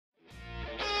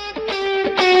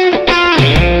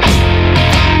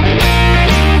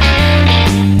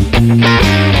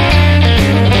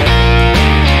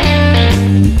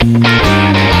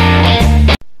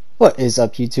What is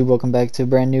up, YouTube? Welcome back to a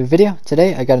brand new video.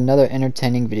 Today I got another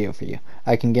entertaining video for you.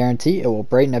 I can guarantee it will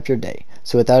brighten up your day.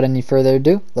 So without any further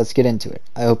ado, let's get into it.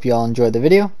 I hope you all enjoyed the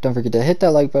video. Don't forget to hit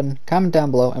that like button, comment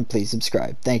down below, and please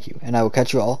subscribe. Thank you, and I will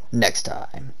catch you all next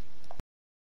time.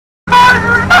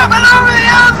 We're coming over the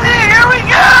LZ! Here we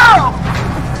go!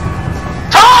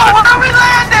 Tom, where are we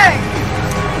landing?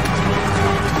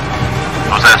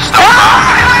 Was that snow?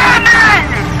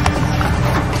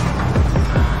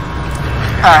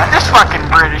 This fucking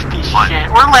British piece of shit.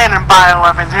 We're landing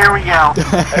bioweapons. Here we go.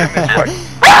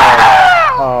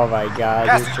 Oh my god.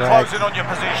 Gas is closing on your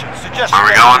position. Suggest Where are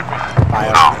we going?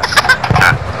 Bio. Oh.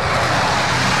 Okay.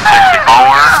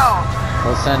 64.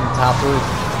 We'll send top roof.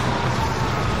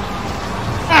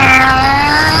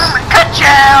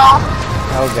 Ka-chow!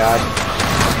 Oh god.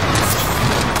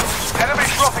 Enemy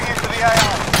dropping into the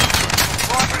AR.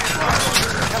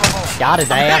 Got his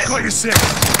ass.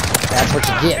 That's what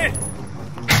you get.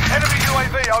 Enemy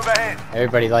UAV overhead.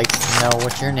 Everybody likes to know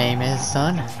what your name is,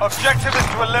 son. Objective is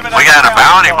to eliminate. We got a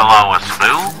bounty below us,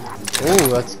 Moo. Ooh,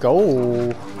 let's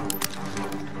go.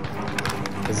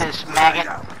 This maggot.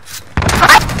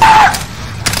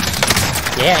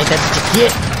 Yeah, that's what you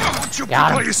get.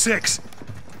 Got him.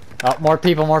 Oh, more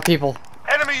people, more people.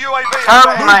 Enemy UAV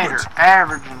Terminator. overhead.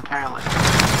 Average intelligence.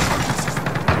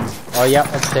 Oh, yep,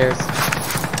 upstairs.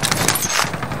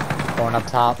 Going up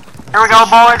top. Here we go,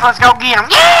 boys. Let's go get him.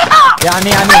 Yeah! Yeah, I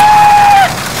mean.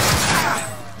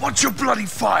 What's your bloody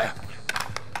fire?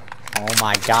 Oh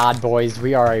my god, boys.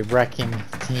 We are a wrecking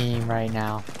team right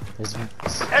now. There's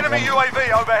Enemy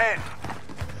UAV overhead.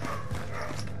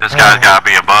 This guy's gotta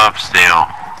be above still.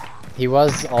 He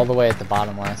was all the way at the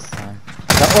bottom last time.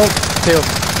 Oh, two.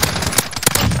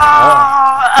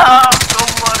 So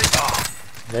bloody.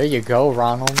 There you go,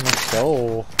 Ronald. Let's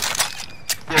go.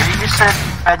 Yeah, he just said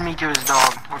fed me to his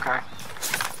dog. Okay.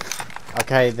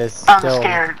 Okay, this I'm still.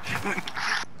 scared.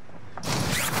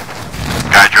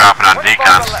 Guy dropping on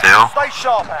decon still. Stay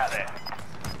sharp out there.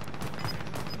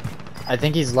 I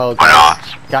think he's low. What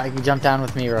else? Got you jump down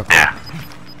with me real quick. Yeah.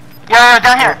 Yeah,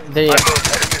 down here. There you go.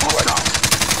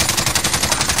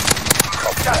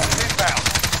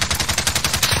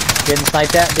 Didn't snipe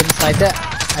that. Didn't snipe that.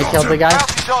 I killed the guy.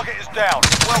 Bounty target is down.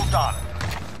 Well done.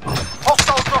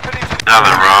 Hostile dropping into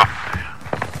Another rough.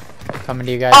 Coming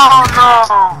to you guys. Oh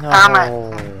no! Damn it.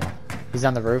 No. He's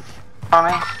on the roof.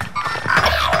 Tommy.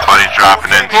 Buddy's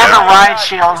dropping in He has a too. riot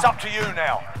shield. It's up to you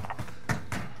now.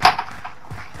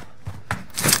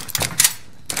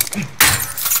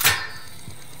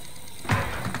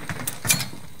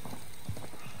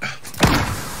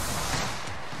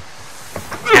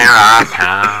 Here I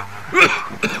come.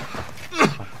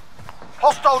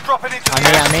 Hostile dropping into On the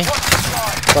me, AR. on me.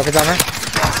 Focus on her.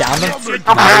 Down him.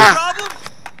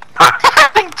 I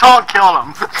think Tall killed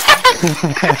him.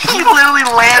 He literally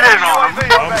landed on him.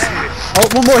 UAV overhead. Oh,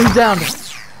 one more. He's down.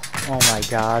 Oh my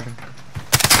god.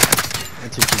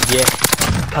 That's what you get.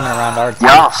 Coming around our team.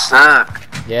 Y'all suck.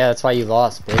 Yeah, that's why you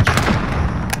lost, bitch.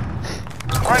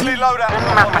 Friendly loadout Didn't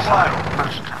on have the my way. side.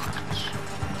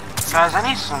 Guys, I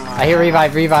need some. I hear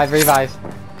revive, revive, revive.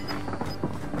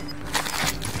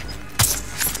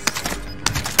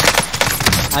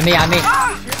 On me, on me.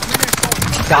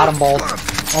 Got him both.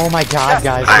 Oh my god,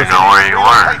 guys. I know where you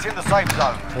are. Relocating the safe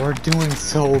zone. We're doing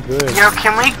so good. Yo,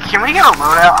 can we get a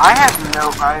loadout?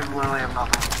 I literally have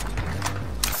nothing.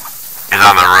 He's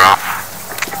on the roof.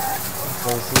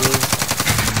 Close he is.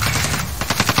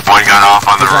 One got off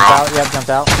on He the jumped roof. out, yep, jumped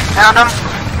out. Found him.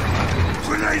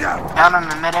 Found him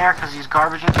in midair because he's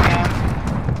garbage in the game.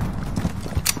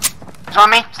 He's on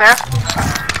me. Stairs.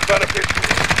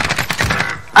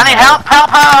 I need help, help,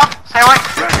 help! Stay away.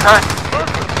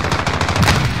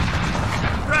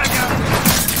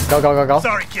 Go, go, go, go.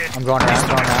 Sorry, kid. I'm going around,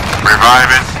 going around.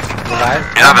 Reviving. Revive.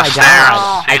 He's Oh on the my stairs.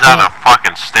 god. He's on the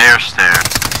fucking stairs.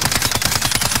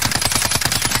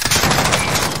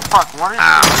 Fuck, what is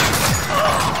Ow.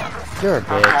 You're a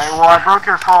bitch. Okay, well I broke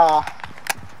your fall.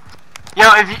 Yo,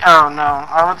 if you, oh no,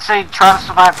 I would say try to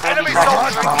survive 30 Enemy seconds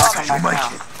soldiers and then I'll come incoming. back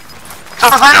down.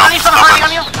 Someone's landing on you, someone's landing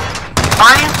on you!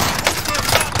 Behind you!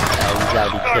 Oh, you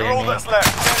gotta be kidding All me. that's left.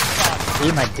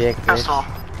 Eat my dick, bitch. Pistol.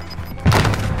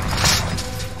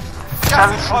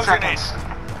 Gas is 17 closing in. seconds.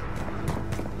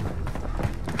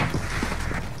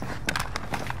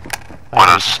 What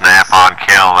a snap-on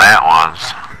kill that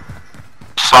was.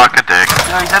 Suck a dick.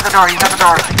 No, he's at the door, he's at the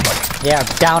door. Yeah,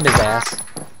 downed his ass.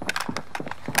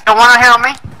 Got one right here on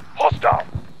me. Hostile.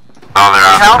 Oh,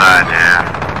 they're Help. outside, yeah.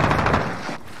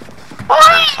 Boy!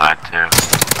 Inside too.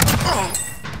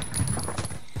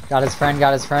 Got his friend,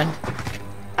 got his friend.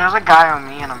 There's a guy on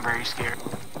me and I'm very scared.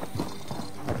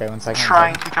 Okay, 1 second.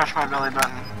 Trying to touch my belly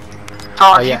button.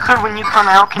 Tall, Oh, if yeah. you could, when you come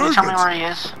out, can you tell me where he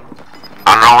is?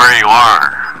 I don't know where you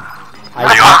are.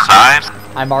 Are you outside?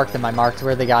 I marked him. I marked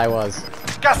where the guy was.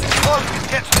 Gas is closing.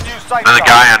 Get to the new safe There's a zone.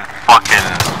 guy in fucking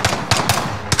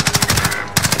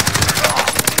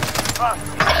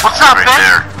What's up, right bitch?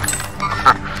 there.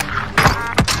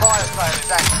 Fire sale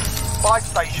is active. Buy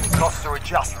station costs are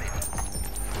adjusted.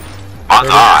 My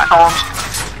God.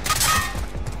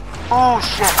 Oh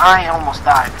shit, I almost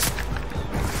died.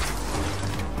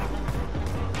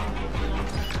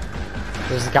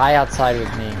 There's a guy outside with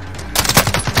me.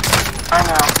 I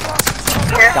know.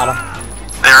 Got him.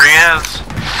 There he is.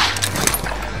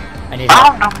 I need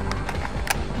help. Found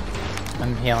him.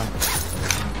 I'm healing.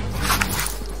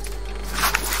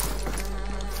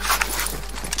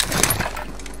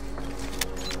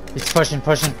 He's pushing.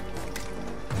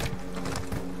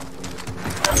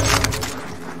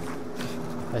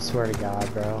 I swear to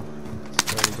God, bro. I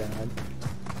swear to God.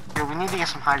 Yo, we need to get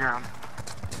some high ground.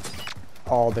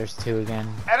 Oh, there's two again.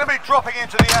 Enemy dropping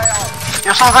into the AR.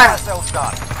 Yo, Fire something. sale's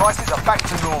done. Prices are back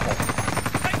to normal.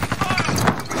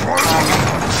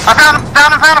 I found him.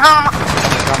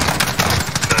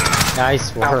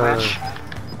 Nice Found work. bitch.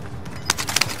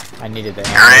 I needed that.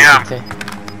 Here I am.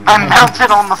 I'm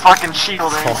mounted on the fucking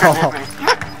shield and he couldn't hit me.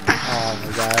 Oh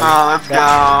my God. Oh, let's go.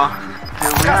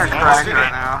 Dude, we are cracked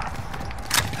right now.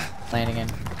 Landing in.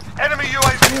 Enemy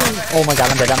UAV. Oh my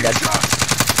God, I'm dead.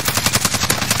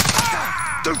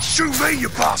 Don't shoot me, you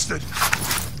bastard.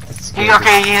 He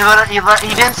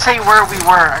didn't say where we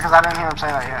were, because I didn't hear him say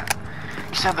that yet.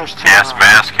 He said there's two. Gas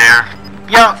mask here.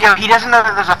 Yo, he doesn't know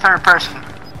that there's a third person.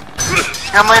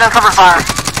 Yo, I'm laying on cover fire.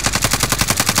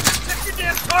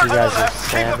 You guys are Keep the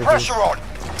savages. pressure on.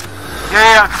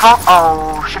 Yeah,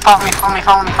 oh, shit, follow me.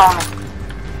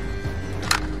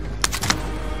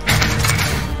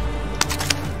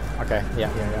 Okay, yeah.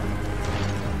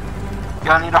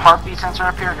 Yo, I need a heartbeat sensor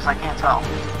up here, because I can't tell.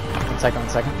 One second.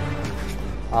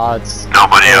 It's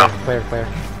Nobody up. clear.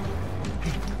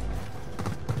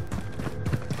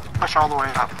 Push all the way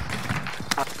up.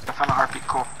 I found a heartbeat,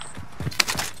 cool.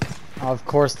 Of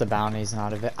course the bounty's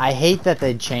not of it. I hate that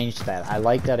they changed that. I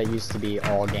like that it used to be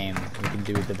all game. You can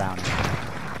do the bounty.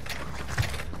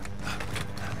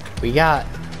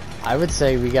 I would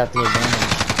say we got the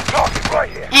advantage. Target right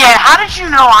here. Yeah, how did you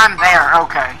know I'm there?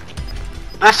 Okay.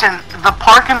 Listen, the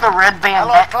park in the red band,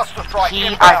 Allied cluster strike I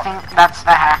inbound. think that's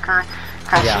the hacker,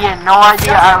 because Yeah. he had no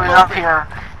idea I was up here,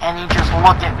 and he just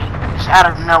looked at me, just out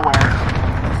of nowhere.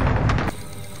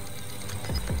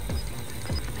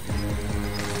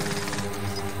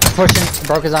 Pushing,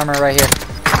 broke his armor right here.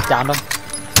 Downed him.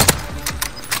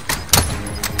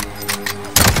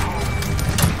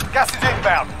 Gas is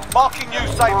inbound. Marking new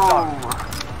safe zone.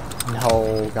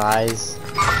 Oh, No, guys.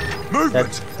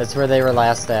 Movement. That's where they were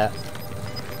last at.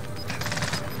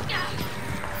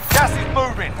 Gas is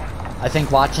moving. I think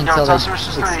watch until it's they us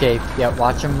versus three. escape. Yeah,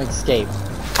 watch them escape.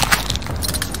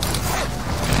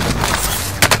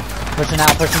 Pushing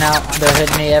out. They're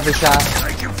hitting me every shot.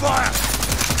 Taking fire.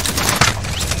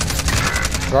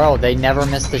 Bro, they never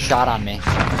missed a shot on me. Only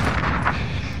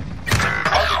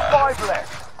 5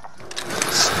 left.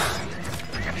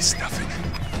 It's nothing.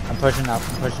 I'm pushing up.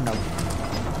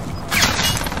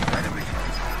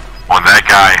 When that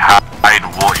guy hide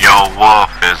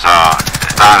wolf is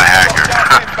not a hacker.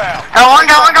 Gas inbound. Go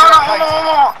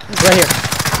on. Right here.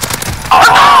 Oh,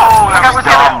 I got that was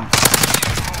dumb.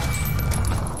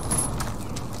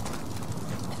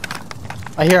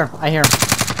 I hear him.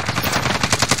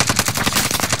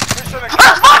 Mission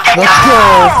accomplished. Let's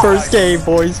go! First game,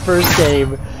 boys. First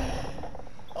game.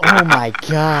 Oh my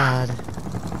God.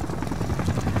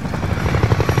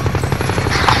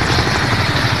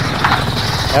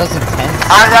 That was intense.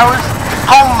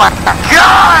 Oh my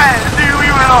God! Dude, we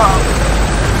went off.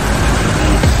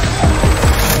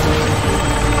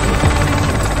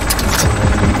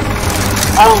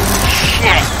 Holy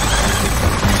shit.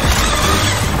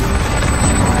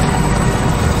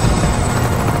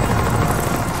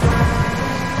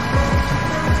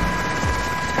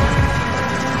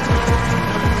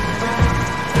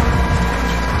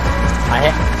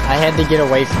 I had to get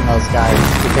away from those guys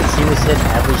because he was hitting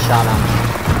every shot on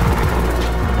me.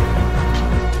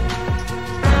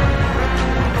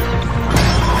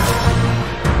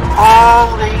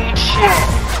 Holy shit.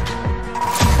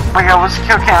 Oh my God, what's the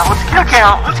kill count?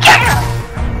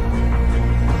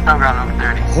 Oh God, I'm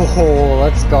 30. Oh,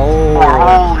 let's go.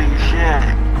 Holy shit.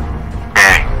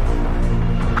 Hey.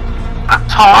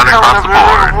 Tall One across the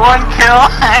board. One kill.